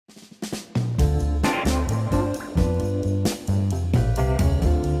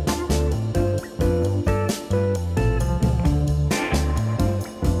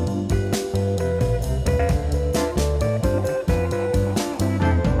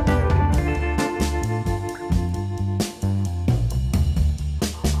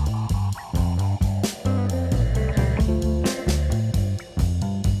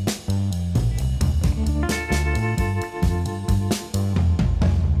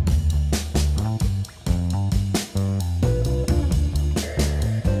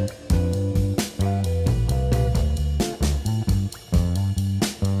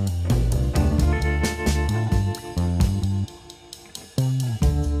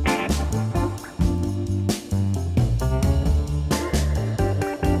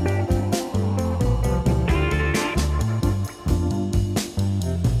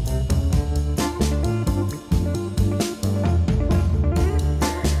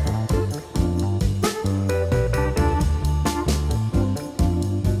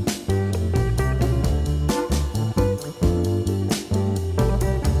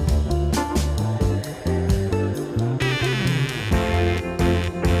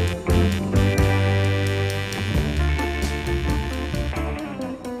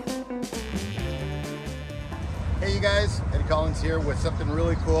guys here with something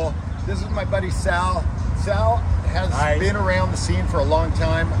really cool. This is my buddy Sal. Sal has been around the scene for a long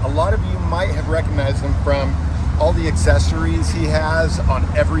time. A lot of you might have recognized him from all the accessories he has on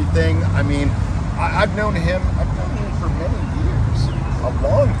everything. I mean, I've known him for many years, a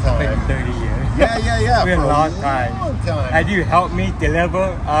long time. Like 30 years. Yeah. For a long time. And you helped me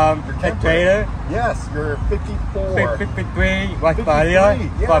deliver the trailer. Yes, you're 54. 53 Westphalia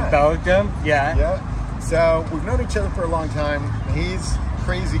from Belgium. Yeah. So we've known each other for a long time. He's a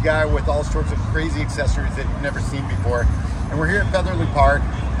crazy guy with all sorts of crazy accessories that you've never seen before. And we're here at Featherly Park,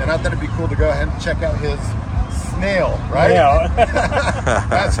 and I thought it'd be cool to go ahead and check out his Snail, right? Yeah.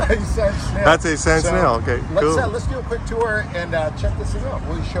 That's how you say Snail. That's how you say Snail. Okay, cool. Let's do a quick tour and check this thing out.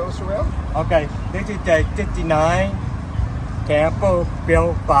 Will you show us around? Okay, this is the 59 camper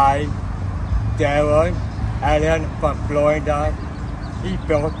built by Darren Allen from Florida. He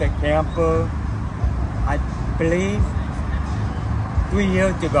built the camper, I believe, 3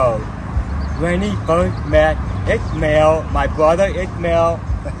 years ago when he first met Ismail, my brother Ismail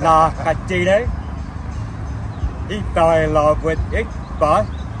La Catile. He fell in love with expos,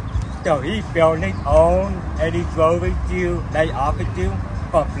 so he built his own and he drove it to Lake Opportune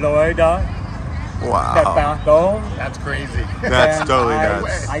from Florida. Wow. The back home. That's crazy. That's totally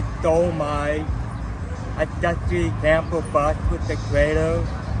nuts. I stole my Accessory camper bus with the trailer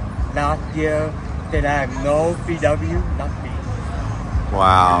last year. Then I have no VW, not me.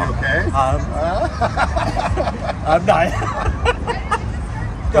 Wow. You okay? I'm not.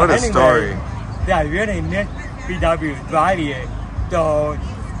 So What a anyway, story. Yeah, I really miss VW driving it. So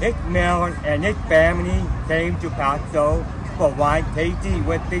Ismail and his family came to Paso for wine tasting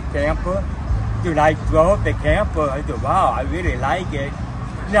with the camper. So I drove the camper. I said, wow, I really like it.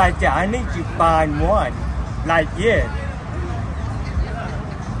 And I said, I need to find one like it.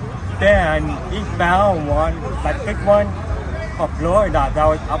 Then he found one, like this one from Florida that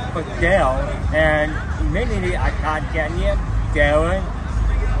was up for sale. And immediately I contacted him, Darren,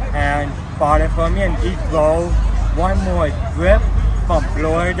 and bought it from him. He drove one more trip from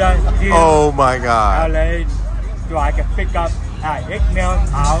Florida to Oh my God. LA so I can pick up at Ismail's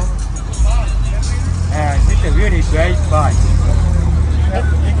house. And it's a really great bus. Yeah.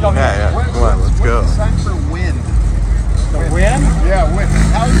 Come on, let's go. What's the sign for wind? The wind? Yeah, wind.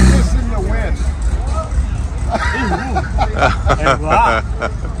 How's this in the wind? And wow.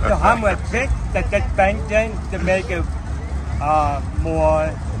 So I'm going to fix the suspension to make it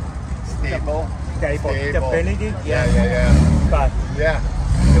more Stable. stability. Yeah. But Yeah.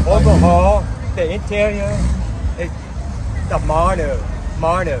 overhaul the interior is the modern,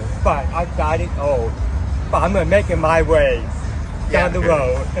 but outside it's old. But I'm going to make it my way down the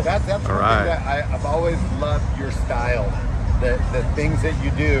road. That's one thing right. that I've always loved your style. The things that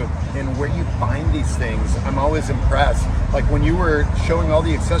you do and where you find these things, I'm always impressed. Like when you were showing all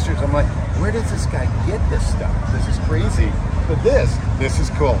the accessories, I'm like, where does this guy get this stuff? This is crazy. But this is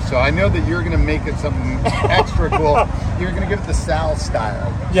cool. So I know that you're gonna make it something extra cool. You're gonna give it the Sal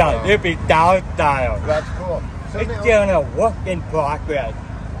style. Yeah, So, it'll be down style. that's cool. So It's now, still a work in progress.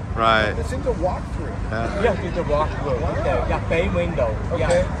 Right. this thing's a walkthrough. Yeah. Yeah, it's a walkthrough. Yeah, bay window. Okay.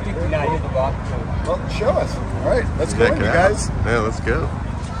 Yeah, 59 is a walkthrough. Well, show us. All right, let's go, Check you it out. guys. Yeah, let's go.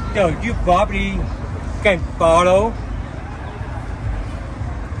 So you probably can follow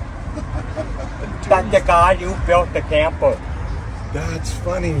that's the guy who built the camper. That's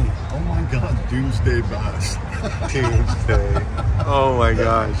funny. Oh my God, Doomsday Bus. Tuesday. Oh my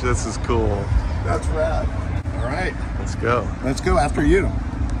gosh, this is cool. That's rad. All right, Let's go. let's go after you.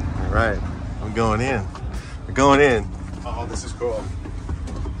 All right. I'm going in. We're going in. Oh, this is cool.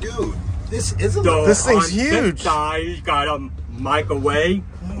 Dude, this is a So This thing's on huge. This side, you got a microwave.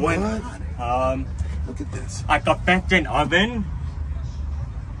 Look at this. A convection oven.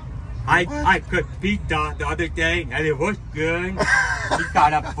 I cooked pizza the other day and it was good. You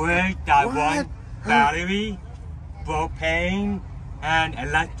got a fridge, got one battery, propane, and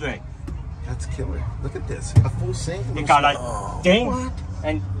electric. That's killer. Look at this. A full sink. You got like sink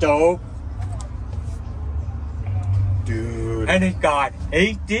and stove, Dude. and it got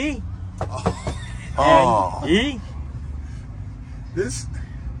AC Oh. and E. This.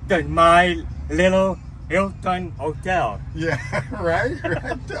 That's my little Hilton hotel. Yeah, right?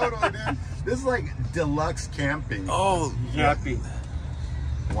 Totally, dude. This is like deluxe camping. Oh. Happy.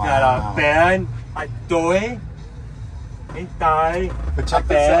 Wow. Got a bed, a toy, inside. But check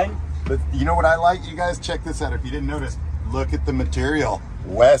this out. But you know what I like? You guys check this out. If you didn't notice, look at the material.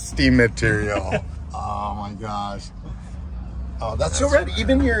 Westy material. Oh my gosh. Oh, that's so rad.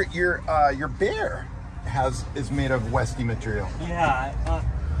 Even your bear is made of Westy material. Yeah.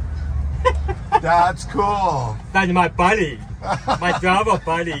 That's cool. That's my buddy. My travel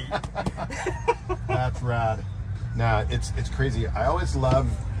buddy. That's rad. Nah, it's crazy. I always love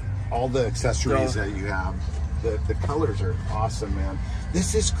all the accessories that you have. The colors are awesome, man.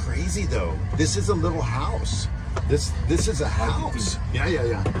 This is crazy though. This is a little house. This is a house.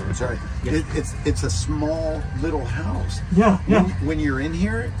 Yeah. Sorry. It's a small little house. Yeah. When you're in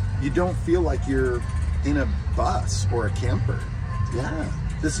here, you don't feel like you're in a bus or a camper. Yeah.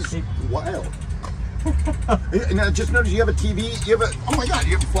 This is wild. And I just noticed you have a TV. You have oh my God,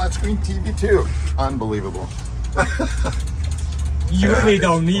 you have a flat screen TV too. Unbelievable. You really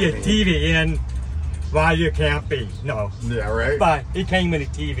don't need a TV in while you're camping. No. Yeah, right. But it came with a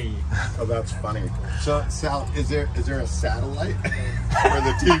TV. Oh, that's funny. So, Sal, is there a satellite for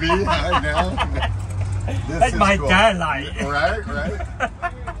the TV right now? That's my satellite. Right.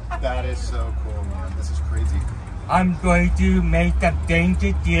 That is so cool, man. This is crazy. I'm going to make some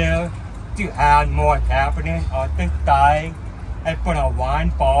changes here to add more cabinet on this side and put a wine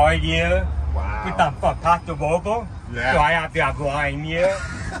bar here. Wow. With some pasta logo. Yeah. So I have to have wine here.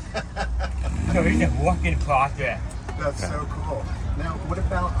 So it's a working process. That's so cool. Now, what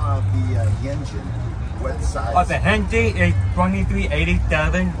about the engine? What size? The engine is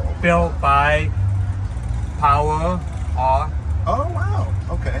 2387, built by Power R. Oh, wow.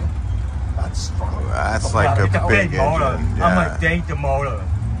 Okay. That's strong. That's like a It's a big motor. engine. I'm gonna change the motor.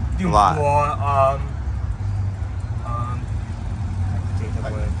 Do Lot. for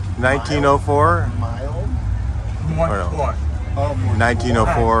 1904? Mild? more Or no. torque. Oh, more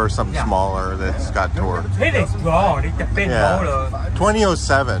 1904 or something Yeah. smaller that's got torque. It is strong. It's a big Yeah. motor.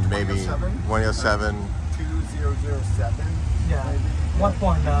 2007 maybe. 2007? 2007. 2007? Yeah.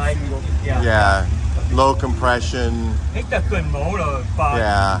 1.9. Yeah. Yeah. Low compression. It's a good motor, but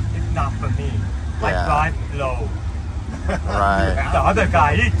Yeah. it's not for me. I Yeah. drive slow. Right. The other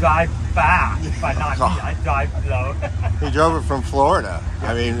guy, he drives fast, but not me. I drive slow. He drove it from Florida.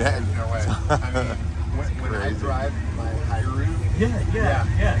 I mean, No way. I mean, when I Crazy. drive my high route, yeah.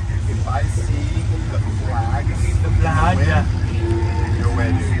 if I see the flags, Flag, yeah. no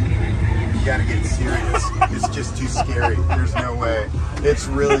way, dude. You gotta get serious. It's just too scary. There's no way. It's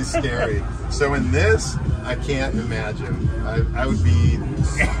really scary. So in this, I can't imagine.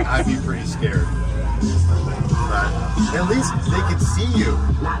 I'd be pretty scared. But at least they could see you.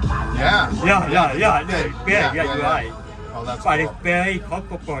 Yeah. Yeah. You're right. Oh, that's But cool. it's very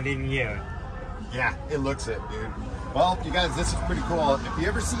comfortable in here. Yeah, it looks it, dude. Well, you guys, this is pretty cool. If you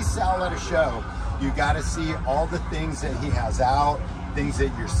ever see Sal at a show, you got to see all the things that he has out, things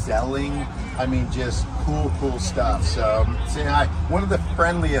that you're selling. I mean, just cool stuff. So, say hi. One of the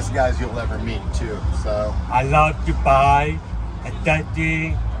friendliest guys you'll ever meet, too. So, I love to buy a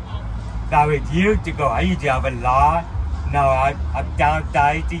dirty. Now it's years ago, I used to have a lot. Now I'm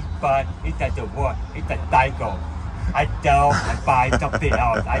downsizing, but it doesn't work. It's a cycle. I sell and buy something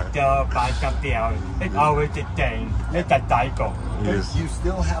else. I sell, buy something else. It's always the same. It's a cycle. but you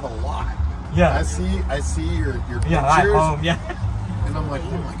still have a lot. Yeah. I see your pictures. Yeah, at home, yeah. And I'm like,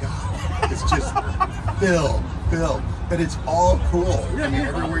 oh my God, it's just filled. But it's all cool. I mean,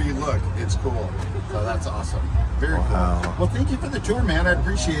 everywhere you look, it's cool. So that's awesome. Very Wow. cool. Well, thank you for the tour, man. I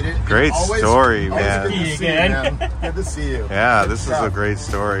appreciate it. Great story, man. Good to see you, man. Good to see you. Yeah, Good this is stuff. a great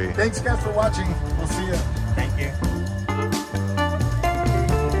story. Thanks, guys, for watching. We'll see you.